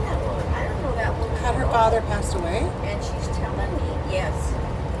don't know that woman. I don't know that woman." Had her at all." father passed away? And she's telling me, yes,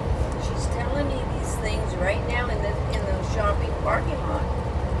 she's telling me these things right now in the shopping parking lot.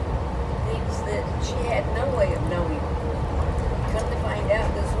 Things that she had no way of knowing. Come to find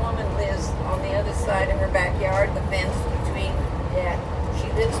out, this woman lives on the other side of her backyard, the fence between, she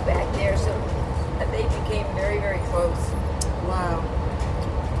lives back there, so they became very, very close. Wow.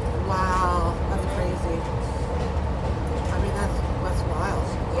 Wow. That's crazy. I mean, that's wild.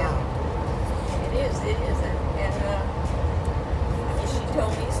 Yeah. It is. And I mean, she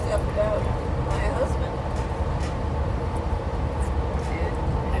told me stuff about my husband.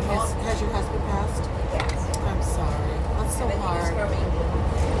 And has your husband passed? Yes. I'm sorry. That's so But he's hard. from England.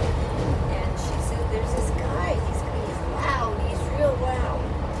 And she said, "There's this guy. He's loud. He's real loud.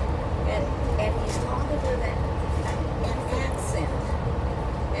 And he's talking with an accent."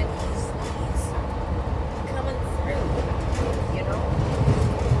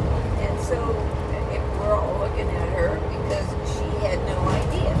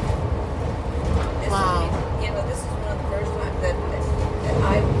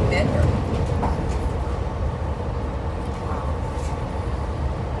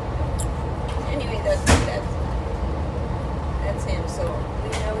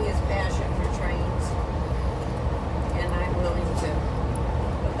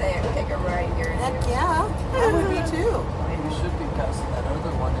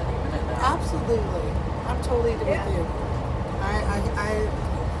 Yeah. with you. I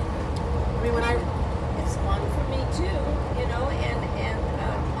mean, when I It's fun for me too, you know, and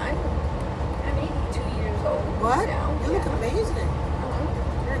I'm 82 years old what? now. You look Yeah. amazing.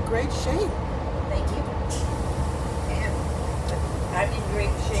 Uh-huh. You're in great shape. Thank you. And I'm in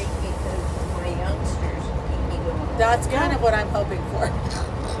great shape because my youngsters keep me going. That's kind of what I'm hoping for.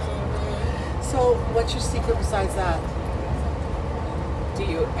 Mhm. So, what's your secret besides that? Do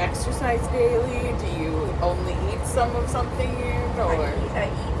you exercise daily? Do you only eat some of something? Or I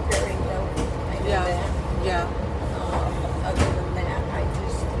eat very healthy. I know Yeah. that. Yeah. Other than that, I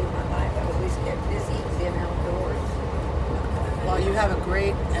just in my life I always kept busy, been outdoors. Well, you have a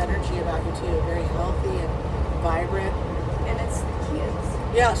great energy about you too. Very healthy and vibrant. And it's the kids.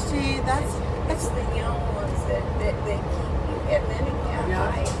 Yeah. See, that's It's the young ones that keep you. And then again,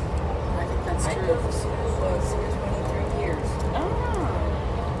 Yeah. I think that's I true. drove to school for 23 years,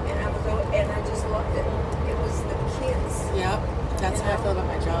 and I just loved it. It was the kids, Yeah. That's how I feel about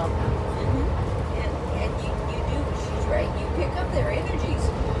my job. and you do. She's right. You pick up their energies.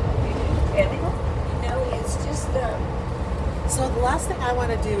 You do, and you know it's just So the last thing I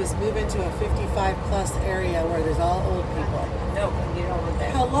want to do is move into a 55 plus area where there's all old people. no, get over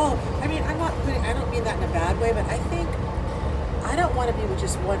that. Hello. I mean, I don't mean that in a bad way, but I think I don't want to be with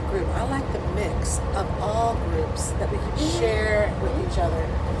just one group. I like the mix of all groups that we can share with each other.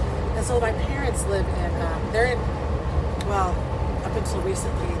 And so my parents live in, they're in, well, up until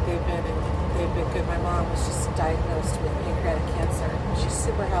recently they've been good. My mom was just diagnosed with pancreatic cancer. She's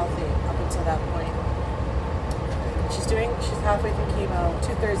super healthy up until that point. She's halfway through chemo,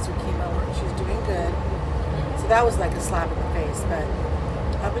 2/3 through chemo. She's doing good. So that was like a slap in the face. But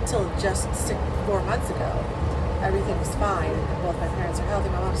up until just 4 months ago, everything was fine. And both my parents are healthy.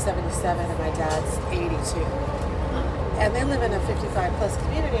 My mom's 77 and my dad's 82. And they live in a 55 plus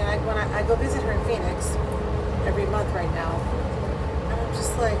community. And when I go visit her in Phoenix every month right now, and I'm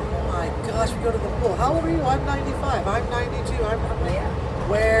just like, oh my gosh, we go to the pool. How old are you? I'm 95. I'm 92. I'm like, Yeah.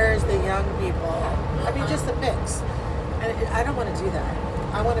 where's the young people? I mean, just a mix. And I don't want to do that.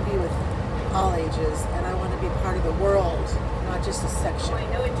 I want to be with all ages, and I want to be part of the world, not just a section. Oh, I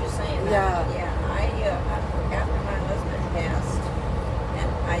know what you're saying. Yeah. After my husband passed, and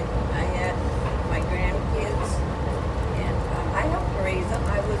I had my grandkids, and I helped raise them.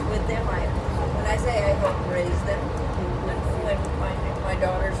 I was with them. When I say I helped raise them, when my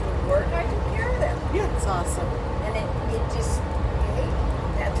daughters would work, I took care of them. Yeah, it's awesome. And it just, hey,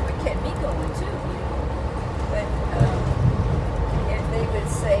 that's what kept me going too, you know. But and they would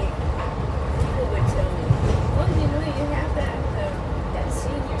say, people would tell me, well, you know, you have that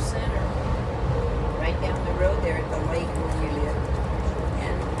senior center right down the road there at the lake where we live.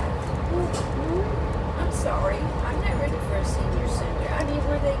 And I'm sorry, I'm not ready for a senior center. I mean,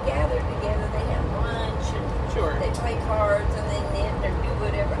 where they gather together, they have lunch and Sure. they play cards and they knit or do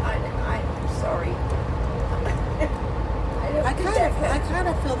whatever. I'm sorry. I kind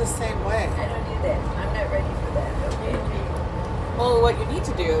of feel the same way. I don't do that. I'm not ready for that. Okay. well, what you need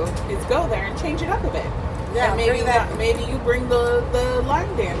to do is go there and change it up a bit. Yeah, and maybe bring that- maybe you bring the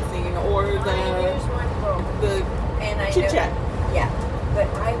line dancing or Here's one problem. the And I chit know- chat. Yeah, but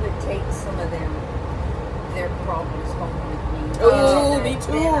I would take some of their problems home with me. Oh, And me then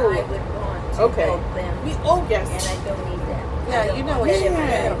too. I would want to Okay. help them. Oh yes. And I don't need that. Yeah, I don't you know want what that you in my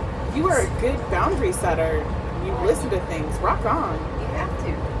do. life. You are a good boundary setter. You listen to things. Rock on. You have to.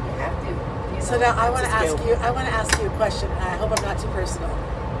 You have to. You So know, now I want to It's a ask skill. you. I want to ask you a question, and I hope I'm not too personal.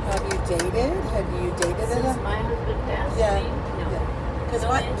 Have you dated? Have you dated since in a? my husband passed, Yeah. me, no. Because No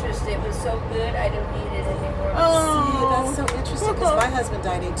my interest. It was so good, I don't need it anymore. see, that's so interesting. Because my husband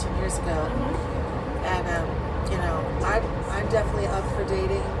died 18 years ago, and you know, I'm definitely up for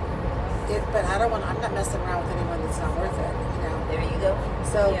dating. But I don't want. I'm not messing around with anyone that's not worth it. You know. There you go.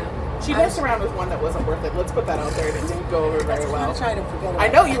 So Yeah. She I messed was- around with one that wasn't worth it. Let's put that out there. It didn't go over very I'm well. trying to forget. I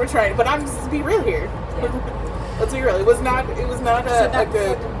about know it. you were trying, but I'm just be real here. Yeah. Let's be real. It was not So a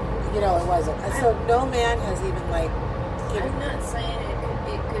good. You know, it wasn't. And so no man has even like given. I'm not saying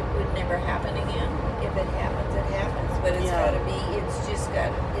would never happen again. If it happens, it happens. But it's Yeah. got to be.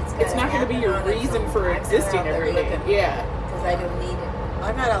 It's not going to be your reason for existing every day. Yeah. Because I don't need it.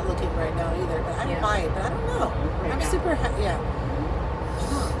 I'm not out looking right now either, but I Yeah. might. But I don't know. Right I'm now. super. Yeah.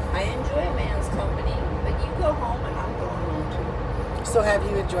 I enjoy a man's company, but you go home and I'm going home too. So have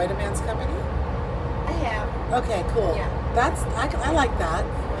you enjoyed a man's company? I have. Okay, cool. Yeah. I like that.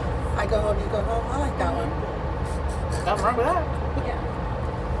 I go home, you go home. I like that one. Nothing wrong with that.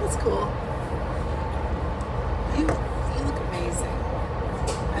 Yeah. That's cool. You look amazing.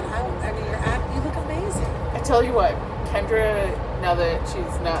 And you look amazing. I tell you what, Kendra, now that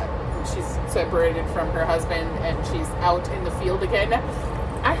she's not she's separated from her husband and she's out in the field again.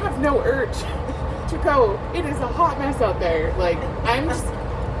 I have no urge to go. It is a hot mess out there. Like, I'm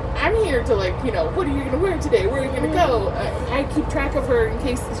here to, like, you know, what are you going to wear today? Where are you going to go? I keep track of her in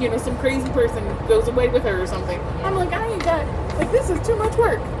case, you know, some crazy person goes away with her or something. I'm like, I ain't got, like, this is too much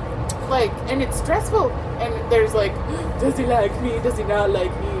work. Like, and it's stressful. And there's like, does he like me? Does he not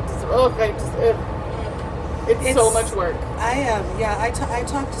like me? It's so much work. I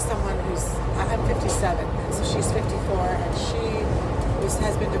talked to someone I'm 57, and so she's 54, and she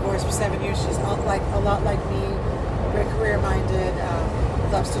has been divorced for 7 years. She's a lot like me, very career-minded,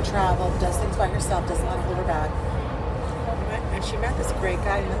 loves to travel, does things by herself, doesn't want to hold her back. And she met this great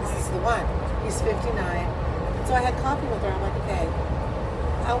guy, and this is the one. He's 59. And so I had coffee with her. I'm like, okay,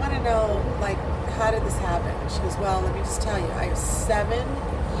 I want to know, like, how did this happen? And she goes, well, let me just tell you, I have 7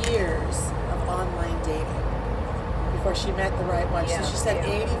 years of online dating before she met the right one. So she said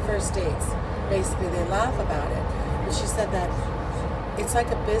 80 first dates. Basically, they laugh about it. But she said that it's like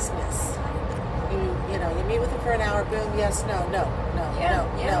a business. You know, you meet with them for an hour, boom, yes, no, no,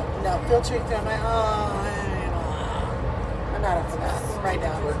 filtering through. I'm like, I'm not up for that right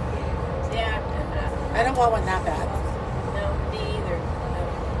now. Yeah. I don't want one that bad. No, me either.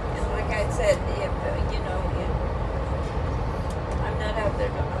 And like I said, if I'm not out there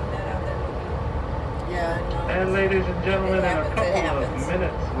looking. Yeah. And ladies and gentlemen, in a couple of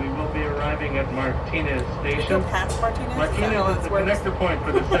minutes, we will be arriving at Martinez We go Station. past Martinez? Martinez is the connector point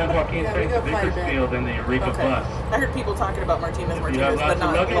for the San Joaquin Yeah, we Train go to quite a bit. Bakersfield and the Eureka Okay. bus. I heard people talking about Martinez, If you have but lots of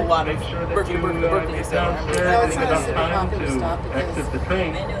not luggage, a lot of make sure that Berkeley, you Berkeley, get so downstairs No, and it's take not a enough super time popular to stop because exit the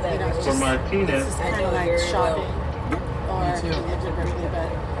train. I know that. You know, it's For just, Martinez. this is I kind know of like very shopping or Me too. into Berkeley, but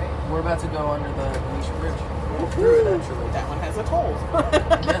We're about to go under the Niche Bridge. Through it, actually. that one has a toll.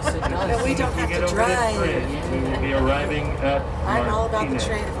 Yes, it does. And we don't If you have get to over drive. this bridge, we will be arriving at I'm all about the Martinez.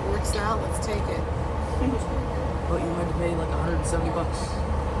 train. If it works out, let's take it. But you had to pay like $170.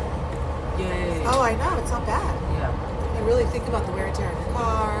 Yay. Oh, I know. It's not bad. Yeah. You really think about the wear and tear in your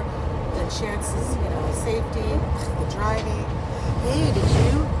car, the chances, safety, the driving. Hey,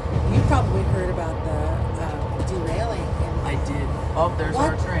 you probably heard about the derailing. I did. Oh, there's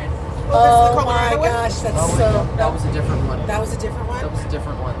What? our train. Oh, that's the Oh my Colorado one? gosh, that's Oh, wait, so. no, that was a different one. That was a different one? That was a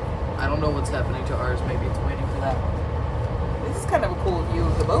different one. I don't know what's happening to ours. Maybe it's waiting for that one. This is kind of a cool view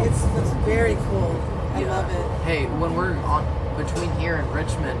of the boat. It's very cool. I Yeah. love it. Hey, when we're on between here and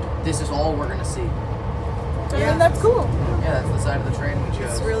Richmond, this is all we're gonna see. Yeah. And that's cool. Yeah, that's the side of the train we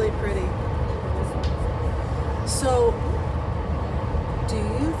chose. It's really pretty. So, do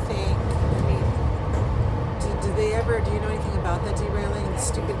you think, do you know anything about that derailing? And the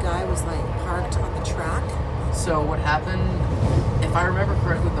stupid guy was like parked on the track? So what happened? If I remember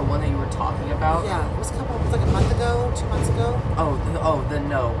correctly, the one that you were talking about. Yeah, it was like a month ago, 2 months ago. Then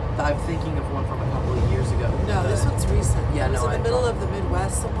no. I'm thinking of one from a couple of years ago. No, this one's recent. Yeah, it was no, in I the middle thought- of the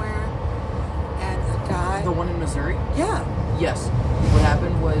Midwest somewhere, and a guy. The one in Missouri? Yeah. Yes. What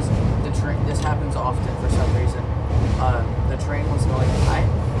happened was the train. This happens often for some reason. The train was going high,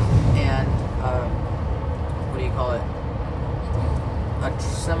 and what do you call it? A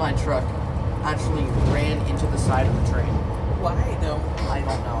semi truck actually ran into the side of the train. Why, though? I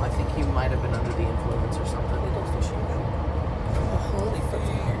don't know. I think he might have been under the influence or something. The whole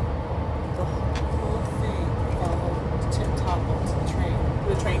thing. The whole thing toppled to the train.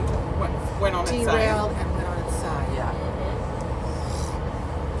 The train went on its side. Derailed and went on its side. Yeah.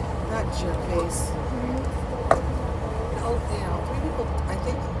 That jerk face. Oh, 3 people. I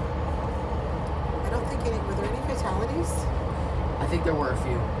don't think any. Were there any fatalities? I think there were a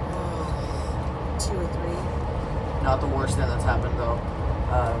few. 2 or 3. Not the worst thing that's happened though.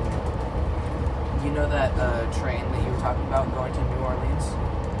 You know that train that you were talking about going to New Orleans?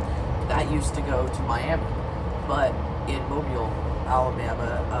 That used to go to Miami. But in Mobile,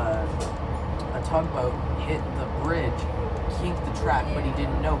 Alabama, a tugboat hit the bridge, kinked the track, but he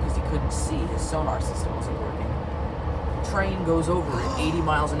didn't know because he couldn't see. His sonar system wasn't working. Train goes over at 80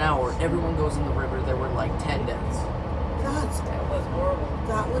 miles an hour. Everyone goes in the river. There were like 10 deaths. That was horrible.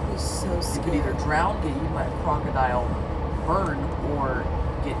 That would be so You scary. could either drown, get eaten by a crocodile, burn, or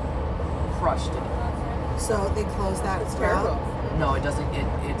get crushed in it. So they closed that It's route terrible. No, it doesn't.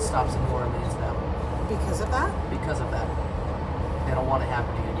 It stops in New Orleans now because of that? because of that. They don't want it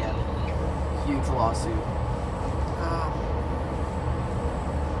happening again. Huge lawsuit.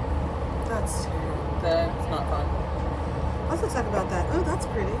 That's terrible. That's not fun. Let's not talk about that. Oh, that's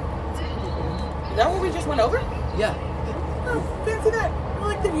pretty. Is that what we just went over? Yeah. Oh, fancy that. I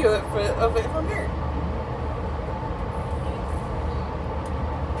like the view of it from here.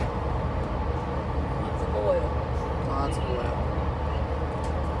 Lots of oil. Lots of oil.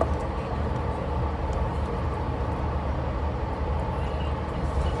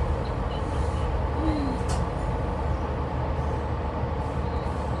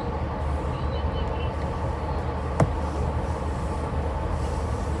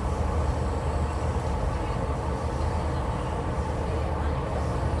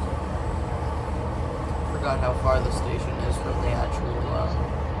 forgot how far the station is from the actual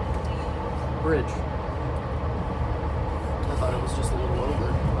bridge. I thought it was just a little over,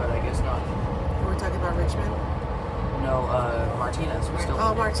 but I guess not. We're talking about Richmond? No, Martinez. We're still.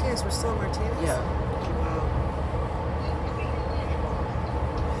 Oh, Martinez. We're still in Martinez? Yeah. Wow.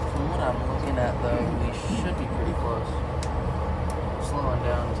 From what I'm looking at, though, we should be pretty close. Slowing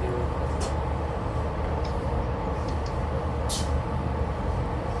down too.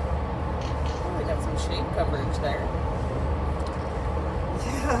 Oh, we got some shade coverage there.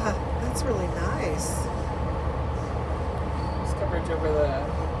 Yeah, that's really nice. There's coverage over the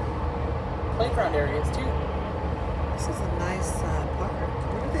playground areas too. This is a nice park.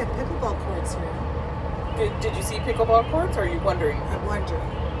 What do they have pickleball courts here? Did you see pickleball courts, or are you wondering? I'm wondering.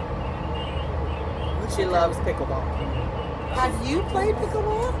 She loves pickleball. Have you played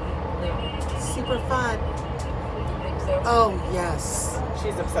pickleball? No. Super fun. You think so? Oh, yes.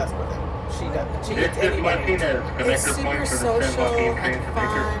 She's obsessed with it. She does. She This gets is anybody. Martinez, It's connector super point for the San social Joaquin train and to fun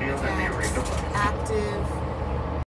Bakersfield and the and Eureka bus. active.